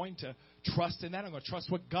not going to trust in that. I'm going to trust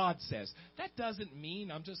what God says. That doesn't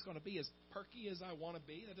mean I'm just going to be as perky as I want to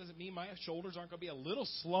be. That doesn't mean my shoulders aren't going to be a little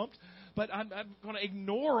slumped. But I'm going to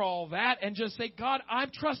ignore all that and just say, God,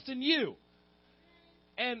 I'm trusting you.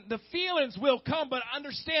 And the feelings will come, but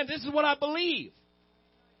understand this is what I believe.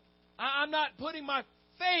 I'm not putting my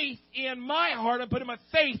faith in my heart. I'm putting my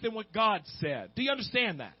faith in what God said. Do you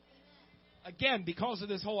understand that? Again, because of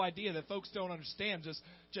this whole idea that folks don't understand,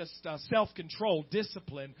 just self-control,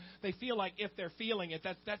 discipline, they feel like if they're feeling it,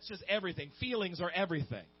 that's just everything. Feelings are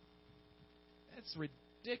everything. That's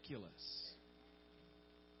ridiculous.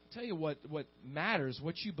 I'll tell you what matters,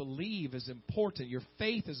 what you believe is important. Your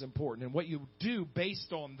faith is important, and what you do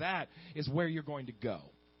based on that is where you're going to go.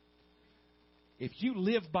 If you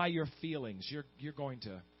live by your feelings, you're going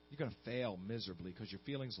to fail miserably because your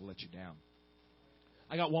feelings will let you down.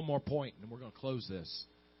 I got one more point, and we're going to close this.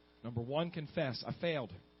 Number one, confess. I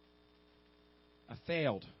failed. I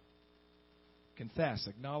failed. Confess.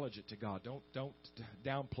 Acknowledge it to God. Don't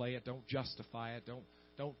downplay it. Don't justify it.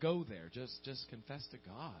 Don't go there. Just confess to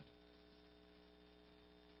God.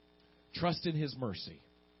 Trust in His mercy.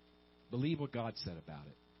 Believe what God said about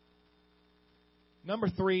it. Number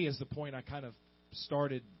 3 is the point I kind of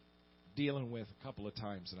started dealing with a couple of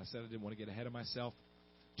times, and I said I didn't want to get ahead of myself.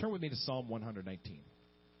 Turn with me to Psalm 119.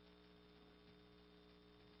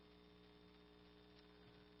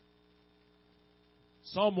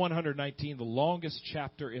 Psalm 119, the longest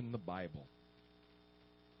chapter in the Bible.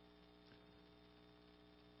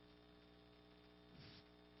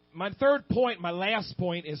 My third point, my last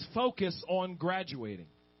point, is focus on graduating.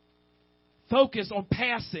 Focus on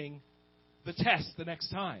passing the test the next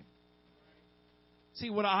time. See,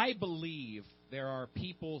 what I believe, there are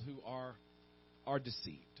people who are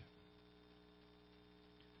deceived.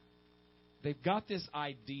 They've got this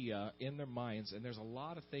idea in their minds, and there's a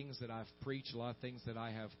lot of things that I've preached, a lot of things that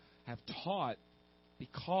I have taught,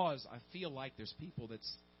 because I feel like there's people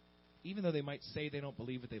that's, even though they might say they don't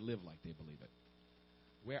believe it, they live like they believe it.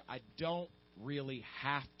 Where I don't really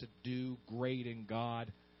have to do great in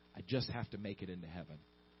God, I just have to make it into heaven.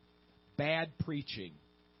 Bad preaching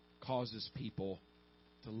causes people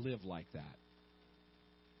to live like that.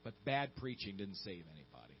 But bad preaching didn't save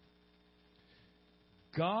anybody.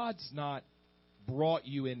 God's not brought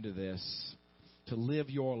you into this to live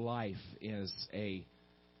your life as a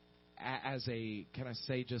can I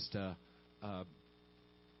say, just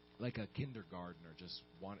like a kindergartner. Just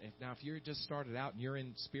one. Now, if you're just started out and you're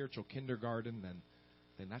in spiritual kindergarten,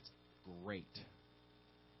 then that's great.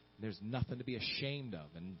 There's nothing to be ashamed of,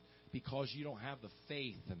 and because you don't have the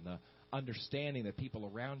faith and the understanding that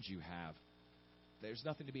people around you have, there's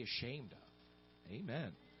nothing to be ashamed of.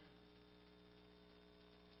 Amen.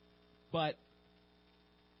 But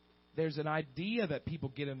there's an idea that people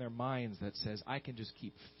get in their minds that says, I can just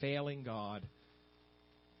keep failing God,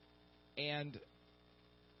 and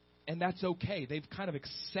that's okay. They've kind of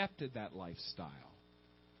accepted that lifestyle.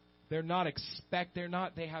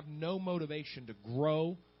 They have no motivation to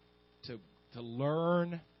grow, to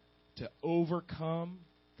learn, to overcome.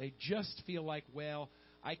 They just feel like, well,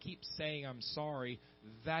 I keep saying I'm sorry.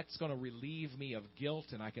 That's going to relieve me of guilt,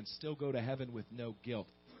 and I can still go to heaven with no guilt.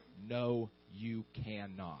 No, you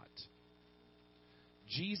cannot.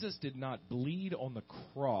 Jesus did not bleed on the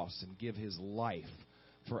cross and give His life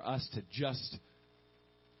for us to just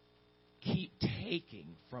keep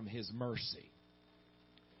taking from His mercy.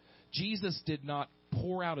 Jesus did not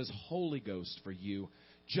pour out His Holy Ghost for you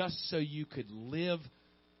just so you could live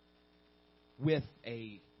with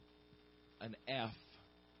an F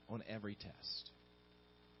on every test.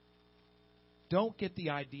 Don't get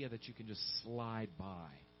the idea that you can just slide by.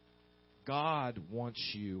 God wants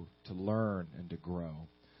you to learn and to grow.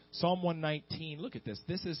 Psalm 119, look at this.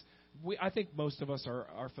 I think most of us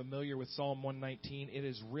are familiar with Psalm 119. It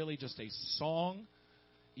is really just a song,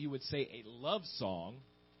 you would say a love song,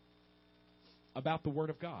 about the Word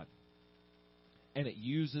of God. And it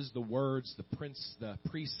uses the words, the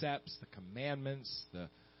precepts, the commandments, the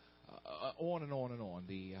on and on and on,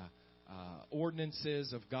 the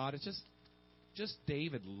ordinances of God. It's just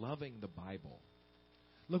David loving the Bible.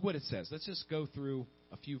 Look what it says. Let's just go through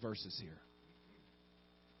a few verses here.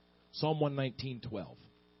 Psalm 119:12.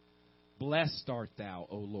 Blessed art thou,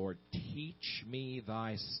 O Lord, teach me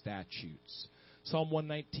thy statutes. Psalm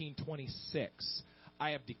 119:26.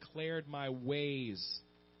 I have declared my ways,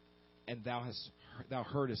 and thou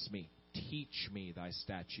heardest me. Teach me thy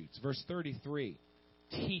statutes. Verse 33.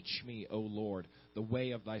 Teach me, O Lord, the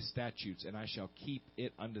way of thy statutes, and I shall keep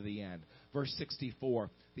it unto the end. Verse 64,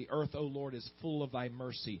 the earth, O Lord, is full of thy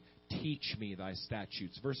mercy. Teach me thy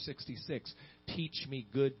statutes. Verse 66, teach me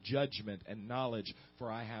good judgment and knowledge,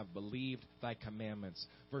 for I have believed thy commandments.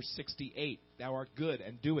 Verse 68, thou art good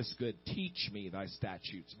and doest good. Teach me thy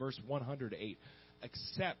statutes. Verse 108,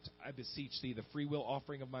 accept, I beseech thee, the freewill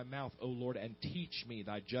offering of my mouth, O Lord, and teach me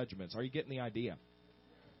thy judgments. Are you getting the idea?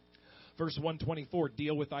 Verse 124,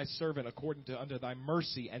 deal with thy servant according to unto thy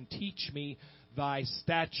mercy, and teach me thy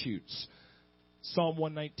statutes. Psalm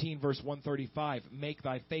 119, verse 135, make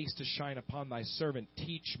thy face to shine upon thy servant.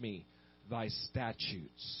 Teach me thy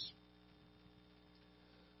statutes.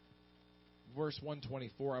 Verse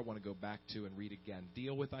 124, I want to go back to and read again.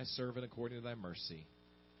 Deal with thy servant according to thy mercy,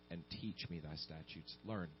 and teach me thy statutes.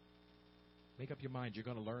 Learn. Make up your mind. You're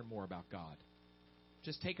going to learn more about God.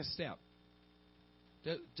 Just take a step.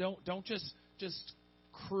 Don't just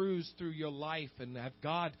cruise through your life and have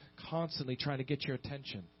God constantly trying to get your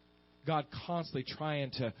attention. God constantly trying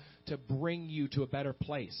to bring you to a better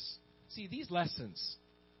place. See, these lessons,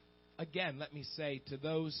 again, let me say to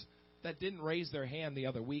those that didn't raise their hand the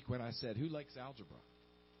other week when I said, who likes algebra?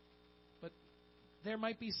 But there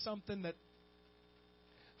might be something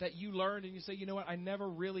that you learned and you say, you know what, I never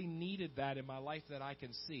really needed that in my life that I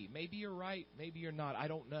can see. Maybe you're right, maybe you're not, I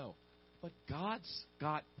don't know. But God's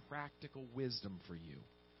got practical wisdom for you.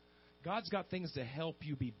 God's got things to help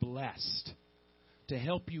you be blessed, to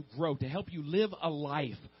help you grow, to help you live a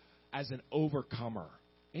life as an overcomer.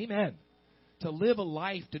 Amen. To live a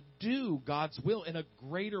life, to do God's will in a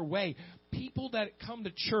greater way. People that come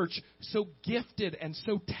to church so gifted and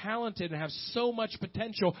so talented and have so much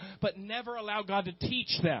potential, but never allow God to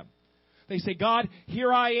teach them. They say, God,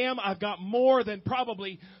 here I am. I've got more than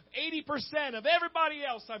probably 80% of everybody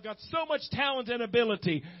else. I've got so much talent and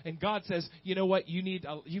ability. And God says, you know what?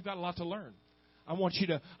 You've got a lot to learn. I want you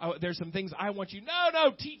to, there's some things I want you.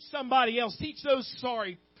 No, teach somebody else. Teach those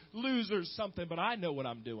sorry losers something. But I know what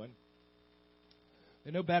I'm doing.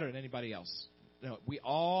 They're no better than anybody else. No, we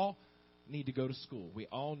all need to go to school. We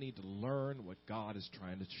all need to learn what God is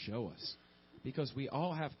trying to show us. Because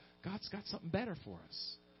God's got something better for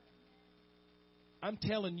us. I'm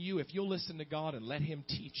telling you, if you'll listen to God and let Him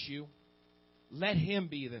teach you, let Him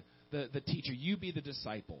be the teacher. You be the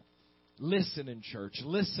disciple. Listen in church.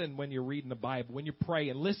 Listen when you're reading the Bible, when you're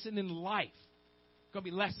praying. Listen in life. There's going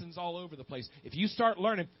to be lessons all over the place. If you start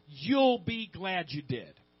learning, you'll be glad you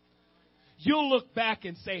did. You'll look back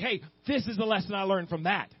and say, hey, this is the lesson I learned from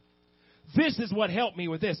that. This is what helped me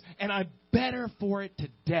with this. And I'm better for it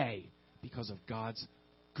today because of God's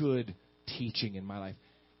good teaching in my life.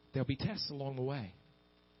 There'll be tests along the way.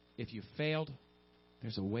 If you failed,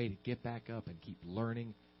 there's a way to get back up and keep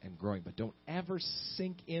learning and growing. But don't ever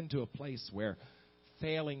sink into a place where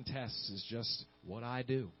failing tests is just what I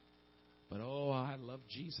do. But, I love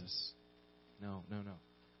Jesus. No.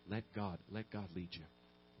 Let God lead you.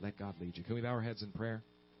 Let God lead you. Can we bow our heads in prayer?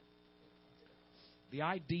 The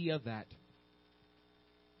idea that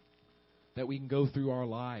we can go through our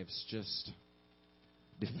lives just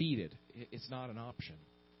defeated, it's not an option.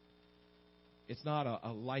 It's not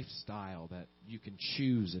a lifestyle that you can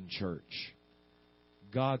choose in church.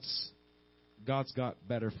 God's got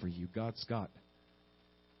better for you. God's got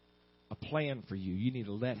a plan for you. You need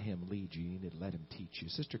to let Him lead you. You need to let Him teach you.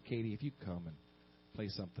 Sister Katie, if you come and play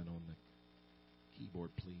something on the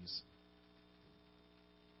keyboard, please.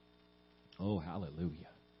 Oh, hallelujah.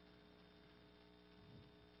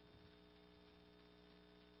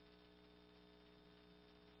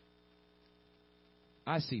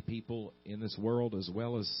 I see people in this world as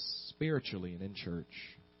well as spiritually and in church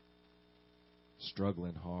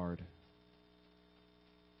struggling hard.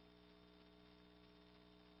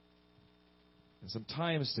 And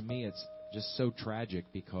sometimes to me it's just so tragic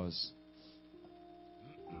because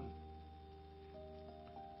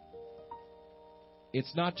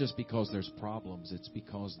it's not just because there's problems. It's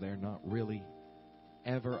because they're not really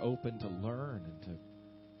ever open to learn and to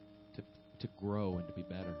grow and to be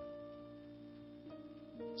better.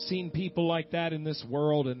 Seen people like that in this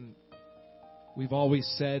world, and we've always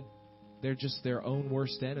said they're just their own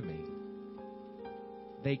worst enemy.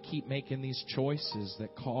 They keep making these choices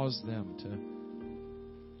that cause them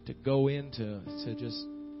to go into just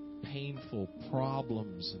painful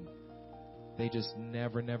problems, and they just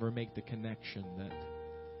never make the connection that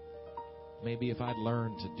maybe if I'd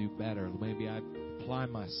learned to do better, maybe I'd apply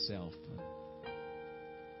myself.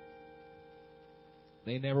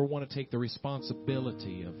 They never want to take the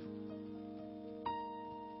responsibility of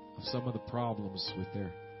some of the problems with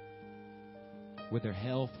their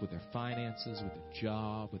health, with their finances, with their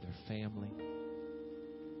job, with their family.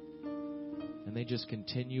 And they just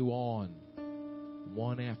continue on,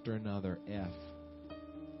 one after another, F,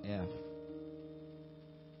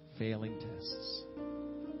 failing tests.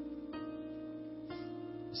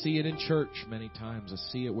 See it in church many times. I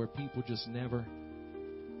see it where people just never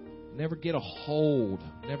get a hold,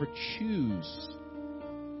 never choose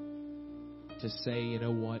to say, you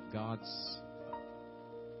know what, God's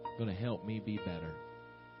going to help me be better.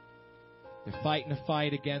 They're fighting a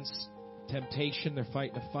fight against temptation. They're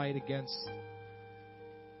fighting a fight against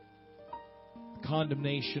the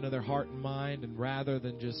condemnation of their heart and mind. And rather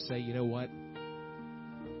than just say, you know what,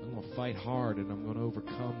 I'm going to fight hard and I'm going to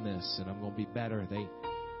overcome this and I'm going to be better, they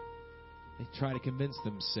try to convince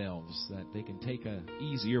themselves that they can take an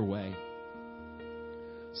easier way.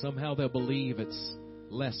 Somehow they'll believe it's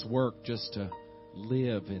less work just to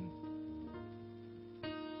live in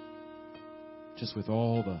just with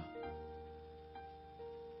all the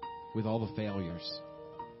failures.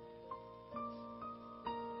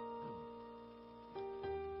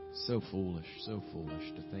 So foolish to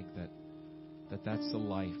think that that's the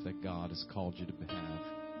life that God has called you to have.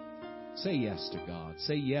 Say yes to God.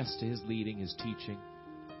 Say yes to His leading, His teaching.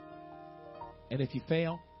 And if you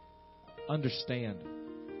fail, understand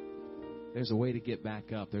there's a way to get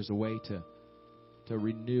back up. There's a way to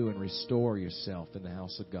renew and restore yourself in the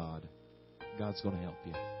house of God. God's going to help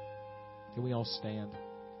you. Can we all stand?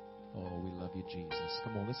 Oh, we love you, Jesus.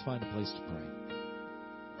 Come on, let's find a place to pray.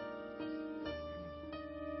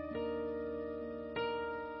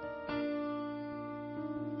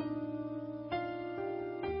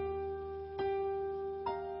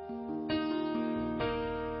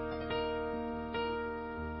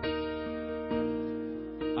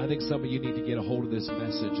 I think some of you need to get a hold of this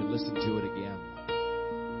message and listen to it again.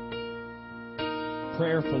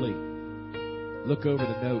 Prayerfully, look over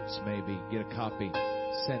the notes maybe, get a copy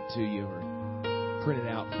sent to you or print it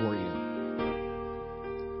out for you.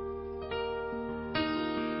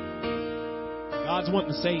 God's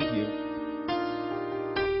wanting to save you.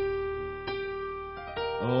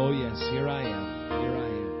 Oh yes, here I am. Here I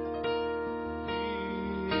am.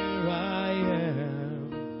 Here I am.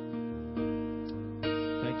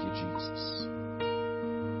 Thank you, Jesus.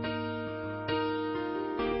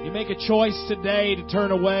 You make a choice today to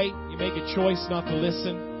turn away. You make a choice not to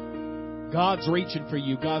listen. God's reaching for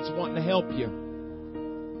you. God's wanting to help you.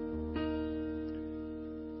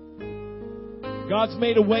 God's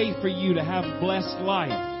made a way for you to have a blessed life,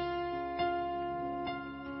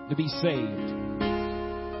 to be saved.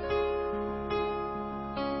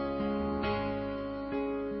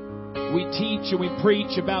 We teach and we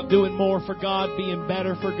preach about doing more for God, being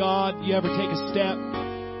better for God. You ever take a step?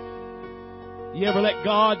 You ever let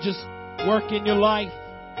God just work in your life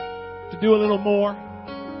to do a little more?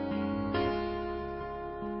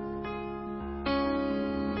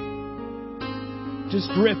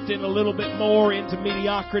 Just drifting a little bit more into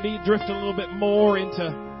mediocrity, drifting a little bit more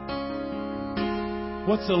into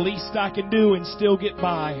what's the least I can do and still get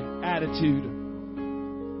by attitude.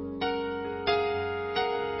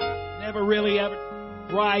 Never really ever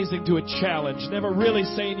rising to a challenge. Never really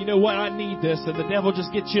saying, you know what, I need this. And the devil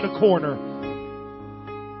just gets you in a corner.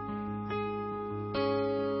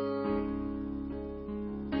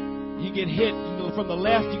 You get hit from the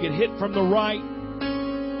left, you get hit from the right,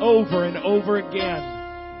 over and over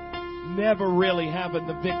again. Never really having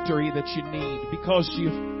the victory that you need because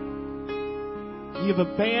you've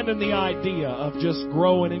abandoned the idea of just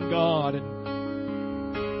growing in God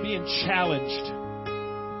and being challenged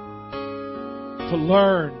to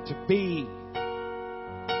learn to be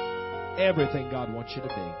everything God wants you to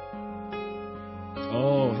be.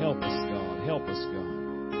 Oh, help us, God. Help us, God.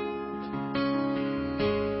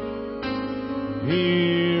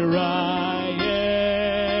 Here I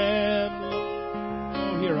am.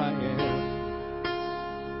 Oh, here I am.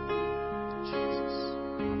 Jesus.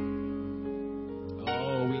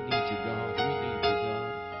 Oh, we need you, God. We need you,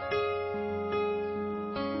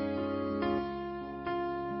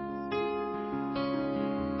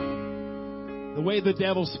 The way the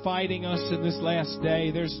devil's fighting us in this last day,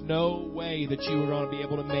 there's no way that you are going to be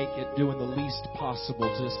able to make it doing the least possible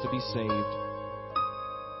just to be saved.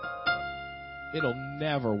 It'll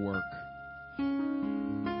never work.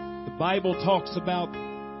 The Bible talks about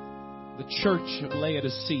the church of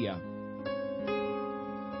Laodicea,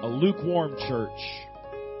 a lukewarm church.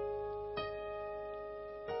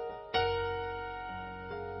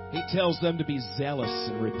 He tells them to be zealous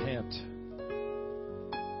and repent.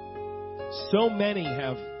 So many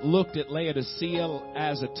have looked at Laodicea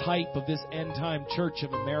as a type of this end-time church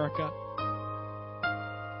of America.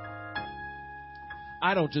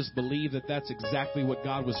 I don't just believe that that's exactly what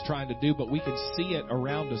God was trying to do, but we can see it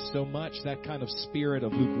around us so much, that kind of spirit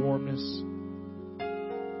of lukewarmness.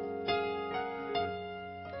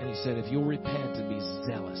 And he said, if you'll repent and be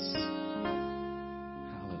zealous,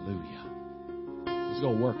 hallelujah, it's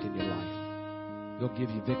going to work in your life. He'll give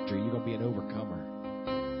you victory. You're going to be an overcomer.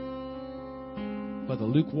 But the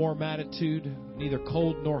lukewarm attitude, neither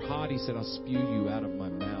cold nor hot, he said, I'll spew you out of my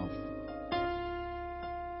mouth.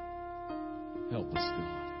 Help us,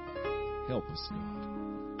 God. Help us, God.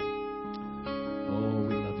 Oh,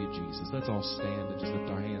 we love you, Jesus. Let's all stand and just lift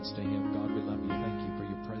our hands to him. God, we love you. Thank you for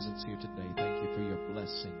your presence here today. Thank you for your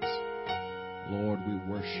blessings. Lord, we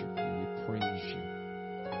worship you. We praise you.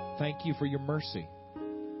 Thank you for your mercy.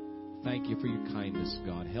 Thank you for your kindness,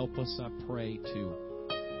 God. Help us, I pray,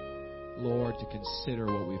 Lord, to consider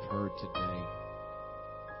what we've heard today.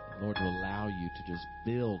 Lord, to allow you to just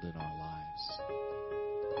build in our lives.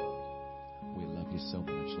 We love you so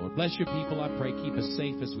much, Lord. Bless your people, I pray. Keep us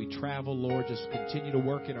safe as we travel, Lord. Just continue to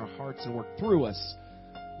work in our hearts and work through us,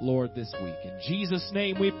 Lord, this week. In Jesus'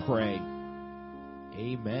 name we pray.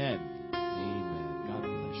 Amen. Amen.